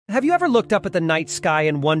Have you ever looked up at the night sky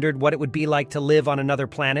and wondered what it would be like to live on another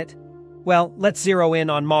planet? Well, let's zero in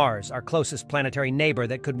on Mars, our closest planetary neighbor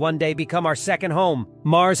that could one day become our second home.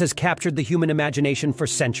 Mars has captured the human imagination for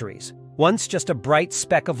centuries. Once just a bright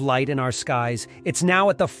speck of light in our skies, it's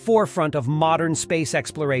now at the forefront of modern space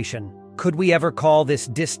exploration. Could we ever call this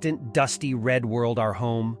distant, dusty red world our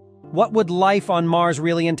home? What would life on Mars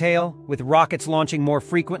really entail? With rockets launching more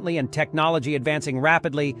frequently and technology advancing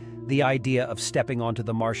rapidly, the idea of stepping onto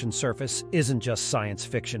the Martian surface isn't just science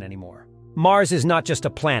fiction anymore. Mars is not just a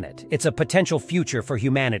planet, it's a potential future for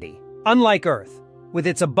humanity. Unlike Earth, with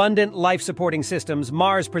its abundant life-supporting systems,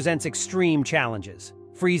 Mars presents extreme challenges.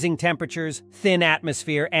 Freezing temperatures, thin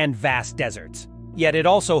atmosphere, and vast deserts. Yet it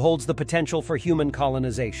also holds the potential for human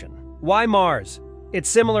colonization. Why Mars? It's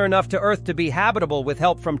similar enough to Earth to be habitable with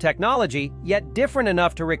help from technology, yet different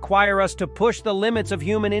enough to require us to push the limits of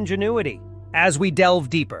human ingenuity. As we delve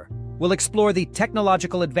deeper, we'll explore the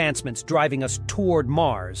technological advancements driving us toward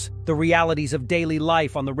Mars, the realities of daily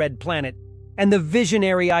life on the red planet, and the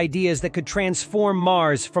visionary ideas that could transform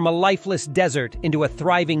Mars from a lifeless desert into a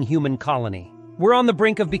thriving human colony. We're on the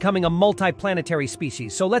brink of becoming a multi-planetary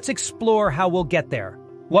species, so let's explore how we'll get there,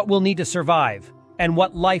 what we'll need to survive, and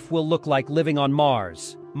what life will look like living on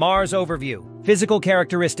Mars. Mars Overview. Physical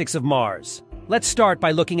characteristics of Mars. Let's start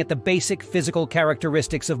by looking at the basic physical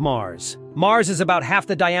characteristics of Mars. Mars is about half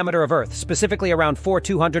the diameter of Earth, specifically around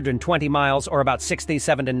 4,220 miles or about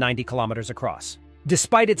 67 to 90 kilometers across.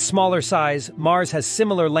 Despite its smaller size, Mars has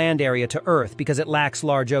similar land area to Earth because it lacks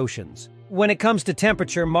large oceans. When it comes to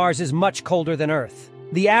temperature, Mars is much colder than Earth.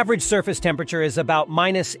 The average surface temperature is about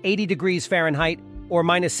minus 80 degrees Fahrenheit or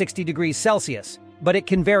minus 60 degrees Celsius, but it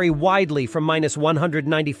can vary widely from minus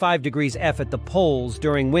 195 degrees F at the poles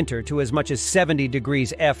during winter to as much as 70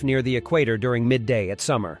 degrees F near the equator during midday at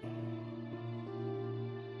summer.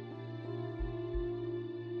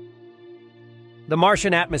 The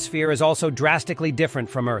Martian atmosphere is also drastically different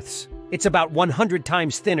from Earth's. It's about 100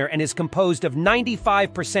 times thinner and is composed of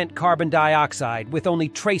 95% carbon dioxide with only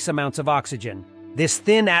trace amounts of oxygen. This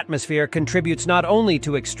thin atmosphere contributes not only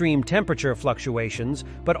to extreme temperature fluctuations,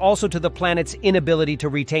 but also to the planet's inability to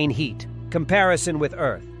retain heat. Comparison with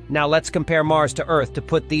Earth. Now let's compare Mars to Earth to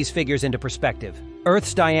put these figures into perspective.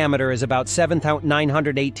 Earth's diameter is about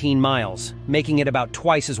 7,918 miles, making it about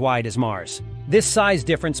twice as wide as Mars. This size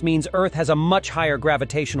difference means Earth has a much higher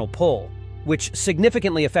gravitational pull, which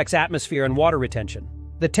significantly affects atmosphere and water retention.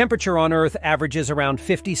 The temperature on Earth averages around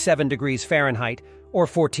 57 degrees Fahrenheit, or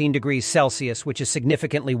 14 degrees Celsius, which is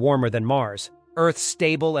significantly warmer than Mars. Earth's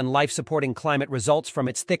stable and life-supporting climate results from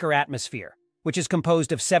its thicker atmosphere, which is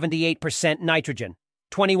composed of 78% nitrogen,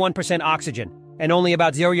 21% oxygen, and only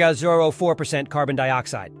about 0.04% carbon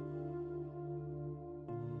dioxide.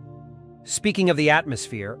 Speaking of the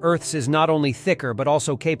atmosphere, Earth's is not only thicker but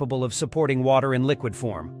also capable of supporting water in liquid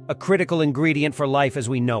form, a critical ingredient for life as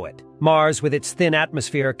we know it. Mars, with its thin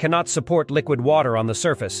atmosphere, cannot support liquid water on the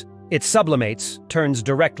surface. It sublimates, turns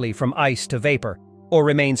directly from ice to vapor, or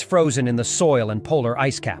remains frozen in the soil and polar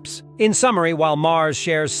ice caps. In summary, while Mars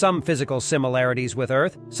shares some physical similarities with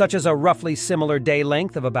Earth, such as a roughly similar day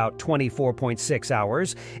length of about 24.6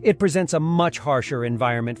 hours, it presents a much harsher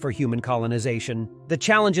environment for human colonization. The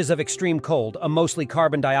challenges of extreme cold, a mostly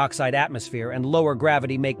carbon dioxide atmosphere, and lower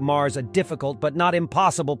gravity make Mars a difficult but not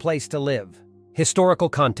impossible place to live. Historical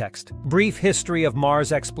context. Brief history of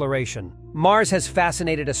Mars exploration. Mars has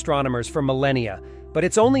fascinated astronomers for millennia, but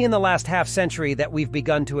it's only in the last half-century that we've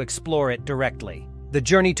begun to explore it directly. The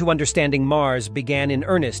journey to understanding Mars began in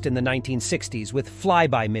earnest in the 1960s with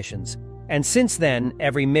flyby missions, and since then,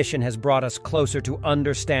 every mission has brought us closer to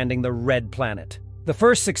understanding the red planet. The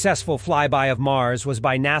first successful flyby of Mars was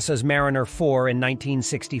by NASA's Mariner 4 in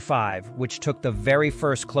 1965, which took the very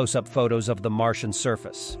first close-up photos of the Martian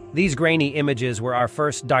surface. These grainy images were our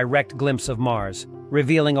first direct glimpse of Mars,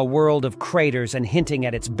 revealing a world of craters and hinting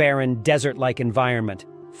at its barren, desert-like environment.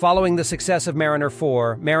 Following the success of Mariner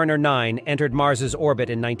 4, Mariner 9 entered Mars's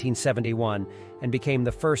orbit in 1971 and became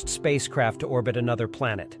the first spacecraft to orbit another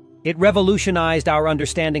planet. It revolutionized our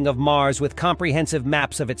understanding of Mars with comprehensive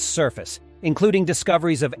maps of its surface, including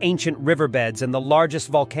discoveries of ancient riverbeds and the largest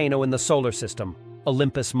volcano in the solar system,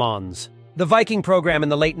 Olympus Mons. The Viking program in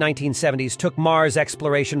the late 1970s took Mars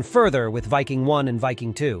exploration further with Viking 1 and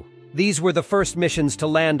Viking 2. These were the first missions to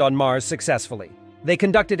land on Mars successfully. They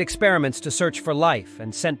conducted experiments to search for life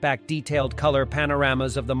and sent back detailed color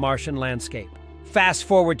panoramas of the Martian landscape. Fast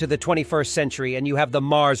forward to the 21st century and you have the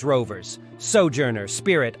Mars rovers, Sojourner,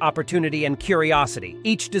 Spirit, Opportunity, and Curiosity,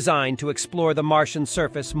 each designed to explore the Martian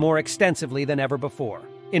surface more extensively than ever before.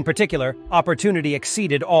 In particular, Opportunity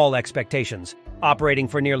exceeded all expectations, operating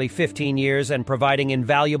for nearly 15 years and providing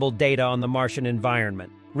invaluable data on the Martian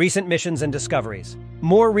environment. Recent missions and discoveries.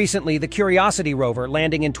 More recently, the Curiosity rover,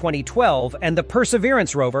 landing in 2012, and the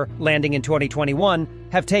Perseverance rover, landing in 2021,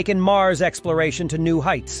 have taken Mars exploration to new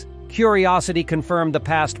heights. Curiosity confirmed the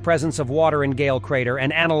past presence of water in Gale Crater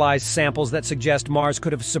and analyzed samples that suggest Mars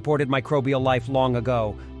could have supported microbial life long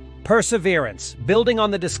ago. Perseverance, building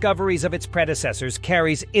on the discoveries of its predecessors,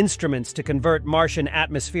 carries instruments to convert Martian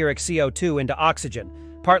atmospheric CO2 into oxygen,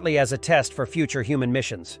 partly as a test for future human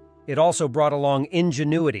missions. It also brought along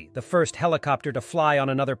Ingenuity, the first helicopter to fly on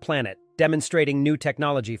another planet, demonstrating new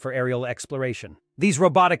technology for aerial exploration. These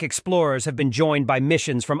robotic explorers have been joined by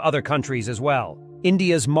missions from other countries as well.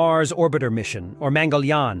 India's Mars Orbiter mission, or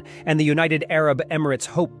Mangalyaan, and the United Arab Emirates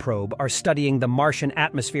Hope probe are studying the Martian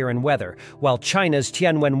atmosphere and weather, while China's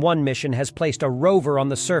Tianwen-1 mission has placed a rover on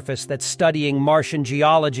the surface that's studying Martian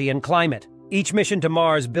geology and climate. Each mission to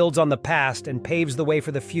Mars builds on the past and paves the way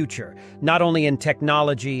for the future, not only in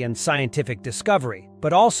technology and scientific discovery,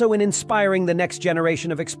 but also in inspiring the next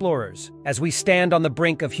generation of explorers. As we stand on the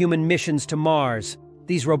brink of human missions to Mars,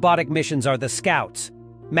 these robotic missions are the scouts,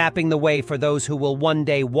 mapping the way for those who will one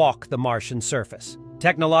day walk the Martian surface.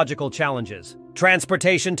 Technological challenges.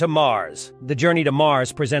 Transportation to Mars. The journey to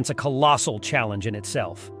Mars presents a colossal challenge in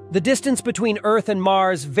itself. The distance between Earth and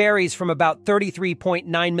Mars varies from about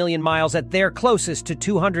 33.9 million miles at their closest to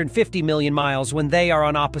 250 million miles when they are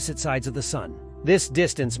on opposite sides of the Sun. This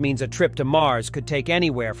distance means a trip to Mars could take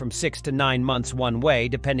anywhere from 6 to 9 months one way,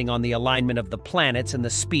 depending on the alignment of the planets and the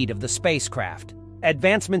speed of the spacecraft.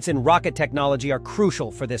 Advancements in rocket technology are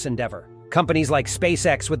crucial for this endeavor. Companies like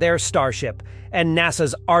SpaceX with their Starship and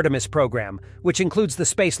NASA's Artemis program, which includes the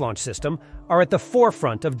Space Launch System, are at the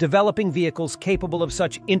forefront of developing vehicles capable of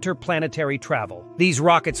such interplanetary travel. These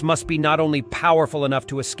rockets must be not only powerful enough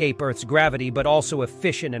to escape Earth's gravity, but also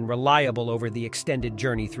efficient and reliable over the extended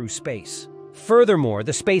journey through space. Furthermore,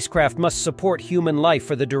 the spacecraft must support human life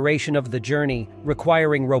for the duration of the journey,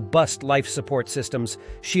 requiring robust life support systems,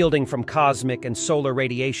 shielding from cosmic and solar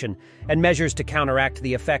radiation, and measures to counteract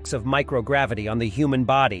the effects of microgravity on the human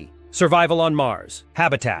body. Survival on Mars.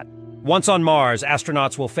 Habitat. Once on Mars,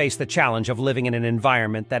 astronauts will face the challenge of living in an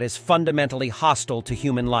environment that is fundamentally hostile to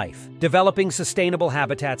human life. Developing sustainable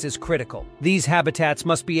habitats is critical. These habitats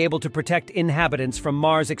must be able to protect inhabitants from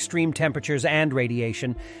Mars' extreme temperatures and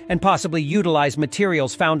radiation, and possibly utilize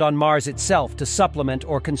materials found on Mars itself to supplement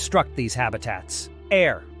or construct these habitats.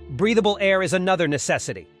 Air. Breathable air is another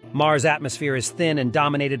necessity. Mars' atmosphere is thin and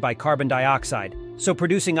dominated by carbon dioxide, so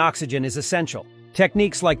producing oxygen is essential.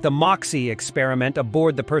 Techniques like the MOXIE experiment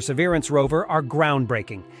aboard the Perseverance rover are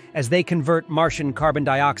groundbreaking, as they convert Martian carbon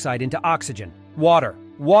dioxide into oxygen. Water.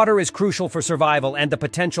 Water is crucial for survival and the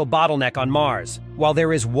potential bottleneck on Mars. While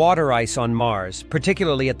there is water ice on Mars,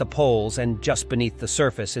 particularly at the poles and just beneath the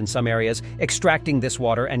surface in some areas, extracting this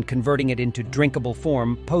water and converting it into drinkable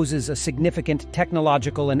form poses a significant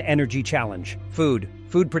technological and energy challenge. Food.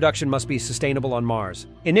 Food production must be sustainable on Mars.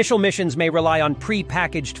 Initial missions may rely on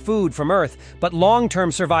pre-packaged food from Earth, but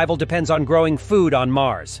long-term survival depends on growing food on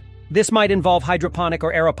Mars. This might involve hydroponic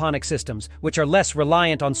or aeroponic systems, which are less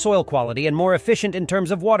reliant on soil quality and more efficient in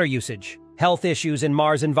terms of water usage. Health issues in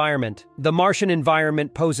Mars environment. The Martian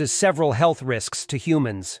environment poses several health risks to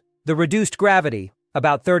humans. The reduced gravity,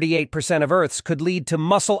 about 38% of Earth's, could lead to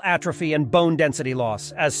muscle atrophy and bone density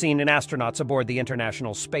loss, as seen in astronauts aboard the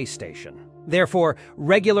International Space Station. Therefore,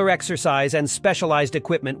 regular exercise and specialized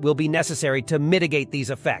equipment will be necessary to mitigate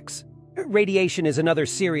these effects. Radiation is another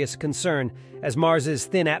serious concern, as Mars's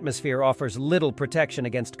thin atmosphere offers little protection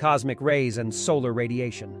against cosmic rays and solar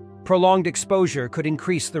radiation. Prolonged exposure could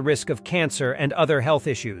increase the risk of cancer and other health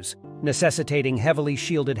issues, necessitating heavily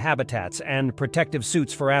shielded habitats and protective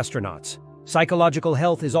suits for astronauts. Psychological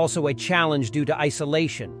health is also a challenge due to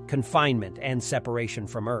isolation, confinement, and separation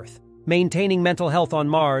from Earth. Maintaining mental health on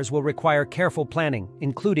Mars will require careful planning,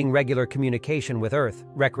 including regular communication with Earth,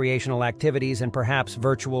 recreational activities, and perhaps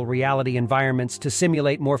virtual reality environments to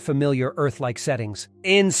simulate more familiar Earth-like settings.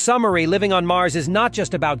 In summary, living on Mars is not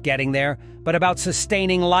just about getting there, but about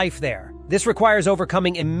sustaining life there. This requires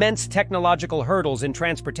overcoming immense technological hurdles in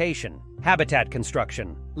transportation, habitat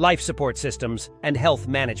construction, life support systems, and health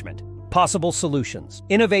management. Possible solutions.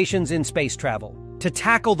 Innovations in space travel. To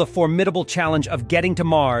tackle the formidable challenge of getting to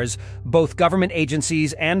Mars, both government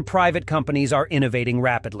agencies and private companies are innovating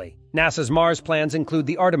rapidly. NASA's Mars plans include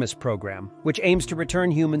the Artemis program, which aims to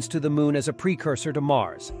return humans to the Moon as a precursor to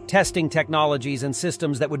Mars, testing technologies and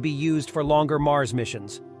systems that would be used for longer Mars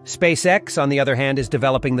missions. SpaceX, on the other hand, is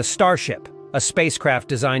developing the Starship, a spacecraft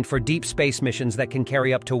designed for deep space missions that can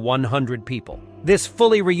carry up to 100 people. This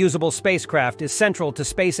fully reusable spacecraft is central to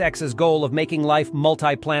SpaceX's goal of making life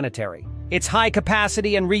multiplanetary. Its high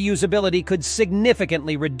capacity and reusability could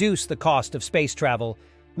significantly reduce the cost of space travel,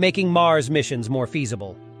 making Mars missions more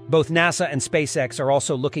feasible. Both NASA and SpaceX are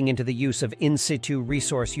also looking into the use of in-situ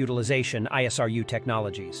resource utilization (ISRU)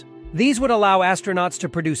 technologies. These would allow astronauts to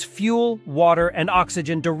produce fuel, water, and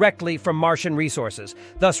oxygen directly from Martian resources,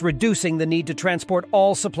 thus reducing the need to transport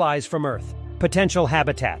all supplies from Earth. Potential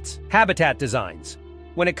habitats. Habitat designs.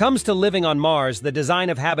 When it comes to living on Mars, the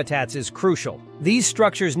design of habitats is crucial. These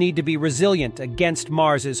structures need to be resilient against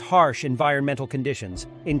Mars's harsh environmental conditions,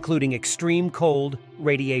 including extreme cold,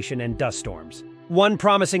 radiation, and dust storms. One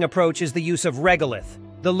promising approach is the use of regolith,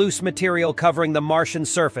 the loose material covering the Martian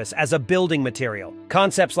surface, as a building material.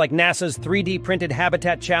 Concepts like NASA's 3D Printed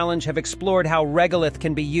Habitat Challenge have explored how regolith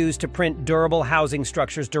can be used to print durable housing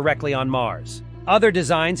structures directly on Mars. Other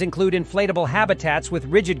designs include inflatable habitats with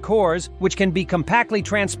rigid cores, which can be compactly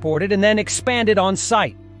transported and then expanded on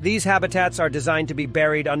site. These habitats are designed to be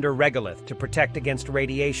buried under regolith to protect against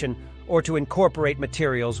radiation or to incorporate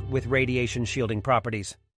materials with radiation-shielding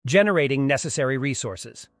properties. Generating necessary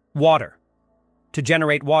resources. Water. To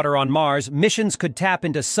generate water on Mars, missions could tap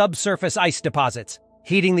into subsurface ice deposits.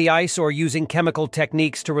 Heating the ice or using chemical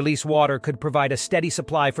techniques to release water could provide a steady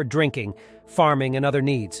supply for drinking, farming, and other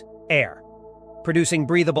needs. Air. Producing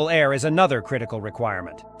breathable air is another critical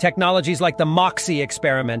requirement. Technologies like the MOXIE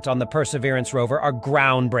experiment on the Perseverance rover are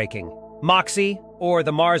groundbreaking. MOXIE, or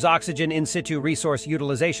the Mars Oxygen In Situ Resource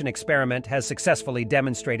Utilization Experiment, has successfully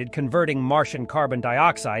demonstrated converting Martian carbon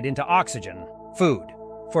dioxide into oxygen. Food.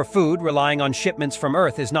 For food, relying on shipments from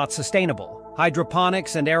Earth is not sustainable.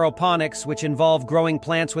 Hydroponics and aeroponics, which involve growing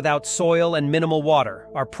plants without soil and minimal water,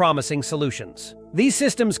 are promising solutions. These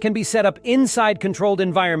systems can be set up inside controlled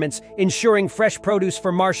environments, ensuring fresh produce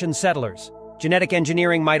for Martian settlers. Genetic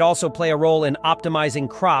engineering might also play a role in optimizing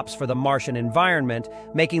crops for the Martian environment,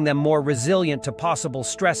 making them more resilient to possible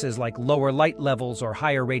stresses like lower light levels or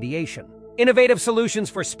higher radiation. Innovative solutions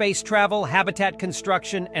for space travel, habitat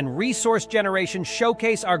construction, and resource generation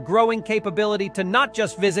showcase our growing capability to not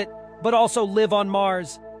just visit, but also live on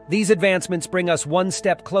Mars. These advancements bring us one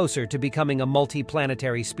step closer to becoming a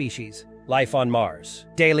multiplanetary species. Life on Mars.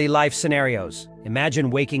 Daily life scenarios.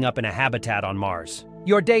 Imagine waking up in a habitat on Mars.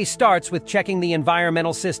 Your day starts with checking the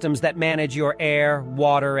environmental systems that manage your air,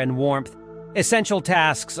 water, and warmth. Essential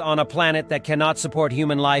tasks on a planet that cannot support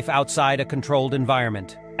human life outside a controlled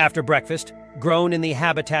environment. After breakfast, grown in the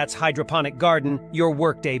habitat's hydroponic garden, your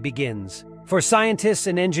workday begins. For scientists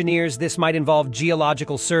and engineers, this might involve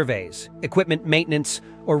geological surveys, equipment maintenance,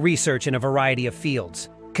 or research in a variety of fields.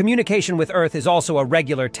 Communication with Earth is also a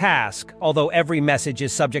regular task, although every message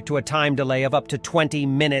is subject to a time delay of up to 20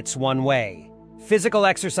 minutes one way. Physical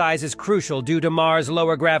exercise is crucial due to Mars'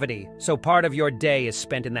 lower gravity, so part of your day is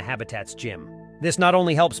spent in the habitat's gym. This not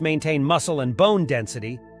only helps maintain muscle and bone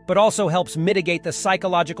density, but also helps mitigate the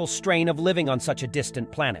psychological strain of living on such a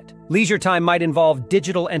distant planet. Leisure time might involve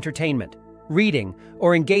digital entertainment, reading,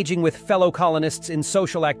 or engaging with fellow colonists in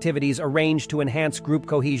social activities arranged to enhance group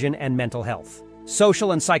cohesion and mental health.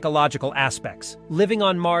 Social and psychological aspects. Living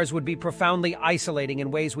on Mars would be profoundly isolating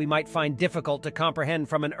in ways we might find difficult to comprehend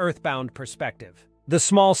from an Earthbound perspective. The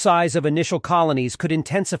small size of initial colonies could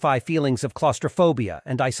intensify feelings of claustrophobia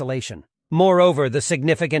and isolation. Moreover, the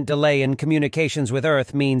significant delay in communications with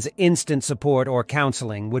Earth means instant support or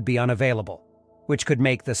counseling would be unavailable, which could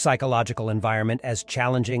make the psychological environment as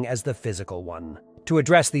challenging as the physical one. To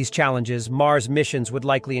address these challenges, Mars missions would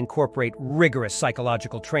likely incorporate rigorous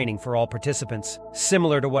psychological training for all participants,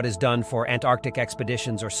 similar to what is done for Antarctic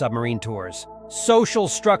expeditions or submarine tours. Social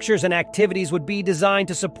structures and activities would be designed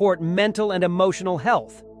to support mental and emotional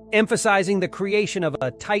health, emphasizing the creation of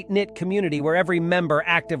a tight-knit community where every member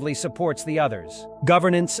actively supports the others.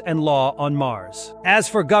 Governance and law on Mars. As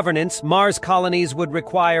for governance, Mars colonies would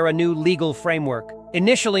require a new legal framework.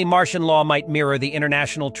 Initially, Martian law might mirror the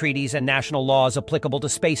international treaties and national laws applicable to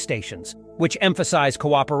space stations, which emphasize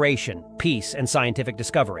cooperation, peace, and scientific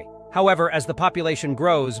discovery. However, as the population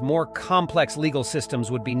grows, more complex legal systems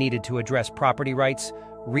would be needed to address property rights,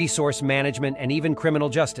 resource management, and even criminal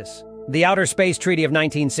justice. The Outer Space Treaty of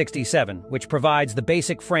 1967, which provides the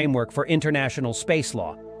basic framework for international space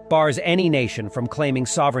law, bars any nation from claiming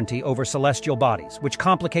sovereignty over celestial bodies, which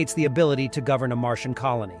complicates the ability to govern a Martian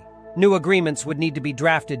colony. New agreements would need to be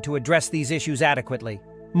drafted to address these issues adequately.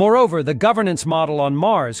 Moreover, the governance model on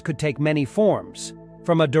Mars could take many forms,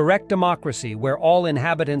 from a direct democracy where all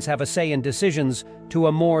inhabitants have a say in decisions to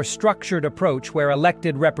a more structured approach where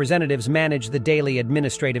elected representatives manage the daily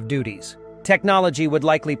administrative duties. Technology would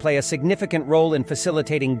likely play a significant role in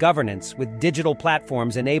facilitating governance, with digital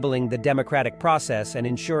platforms enabling the democratic process and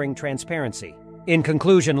ensuring transparency. In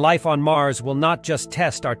conclusion, life on Mars will not just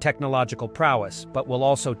test our technological prowess, but will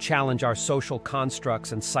also challenge our social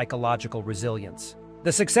constructs and psychological resilience.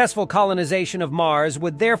 The successful colonization of Mars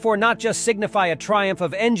would therefore not just signify a triumph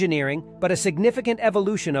of engineering, but a significant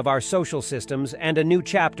evolution of our social systems and a new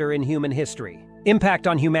chapter in human history. Impact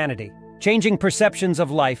on humanity. Changing perceptions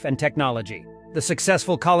of life and technology. The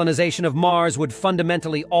successful colonization of Mars would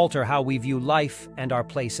fundamentally alter how we view life and our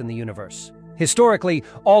place in the universe. Historically,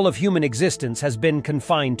 all of human existence has been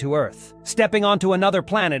confined to Earth. Stepping onto another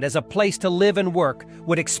planet as a place to live and work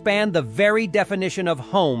would expand the very definition of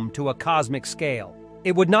home to a cosmic scale.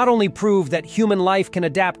 It would not only prove that human life can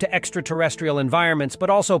adapt to extraterrestrial environments,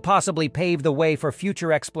 but also possibly pave the way for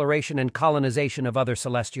future exploration and colonization of other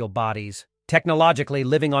celestial bodies. Technologically,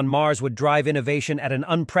 living on Mars would drive innovation at an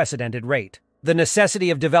unprecedented rate. The necessity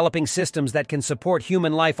of developing systems that can support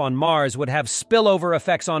human life on Mars would have spillover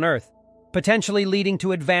effects on Earth, potentially leading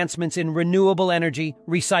to advancements in renewable energy,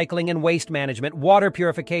 recycling and waste management, water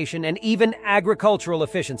purification, and even agricultural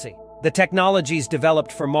efficiency. The technologies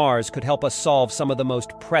developed for Mars could help us solve some of the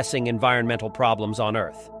most pressing environmental problems on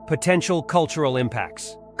Earth. Potential cultural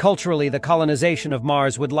impacts. Culturally, the colonization of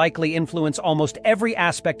Mars would likely influence almost every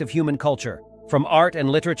aspect of human culture, from art and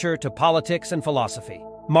literature to politics and philosophy.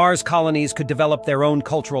 Mars colonies could develop their own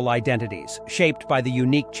cultural identities, shaped by the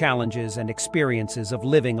unique challenges and experiences of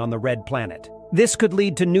living on the red planet. This could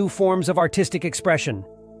lead to new forms of artistic expression,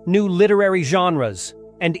 new literary genres,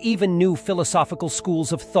 and even new philosophical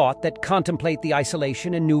schools of thought that contemplate the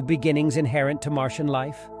isolation and new beginnings inherent to Martian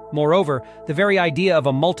life. Moreover, the very idea of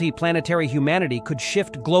a multi-planetary humanity could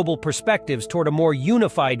shift global perspectives toward a more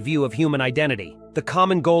unified view of human identity. The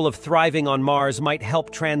common goal of thriving on Mars might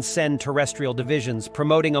help transcend terrestrial divisions,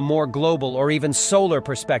 promoting a more global or even solar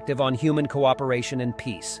perspective on human cooperation and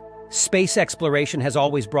peace. Space exploration has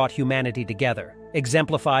always brought humanity together,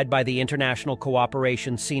 exemplified by the international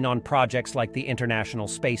cooperation seen on projects like the International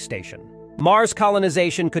Space Station. Mars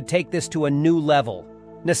colonization could take this to a new level,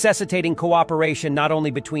 necessitating cooperation not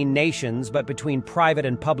only between nations but between private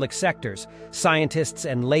and public sectors, scientists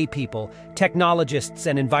and laypeople, technologists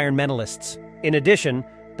and environmentalists. In addition,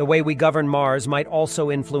 the way we govern Mars might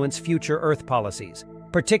also influence future Earth policies,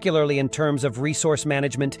 particularly in terms of resource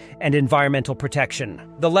management and environmental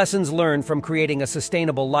protection. The lessons learned from creating a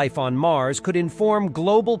sustainable life on Mars could inform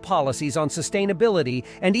global policies on sustainability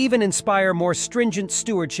and even inspire more stringent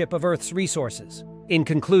stewardship of Earth's resources. In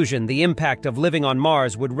conclusion, the impact of living on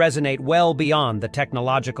Mars would resonate well beyond the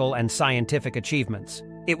technological and scientific achievements.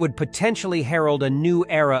 It would potentially herald a new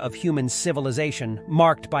era of human civilization,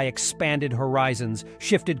 marked by expanded horizons,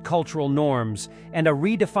 shifted cultural norms, and a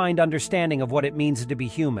redefined understanding of what it means to be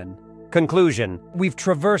human. Conclusion: we've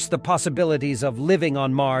traversed the possibilities of living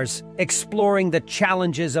on Mars, exploring the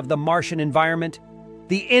challenges of the Martian environment,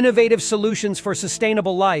 the innovative solutions for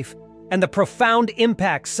sustainable life, and the profound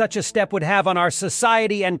impact such a step would have on our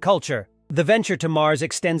society and culture. The venture to Mars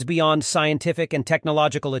extends beyond scientific and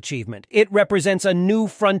technological achievement. It represents a new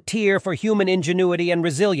frontier for human ingenuity and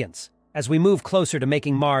resilience. As we move closer to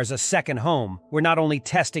making Mars a second home, we're not only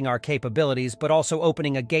testing our capabilities, but also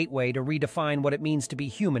opening a gateway to redefine what it means to be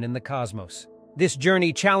human in the cosmos. This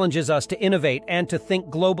journey challenges us to innovate and to think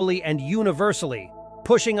globally and universally,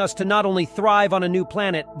 pushing us to not only thrive on a new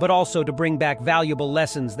planet, but also to bring back valuable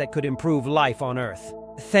lessons that could improve life on Earth.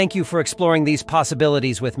 Thank you for exploring these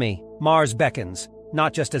possibilities with me. Mars beckons,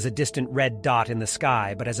 not just as a distant red dot in the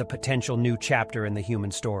sky, but as a potential new chapter in the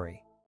human story.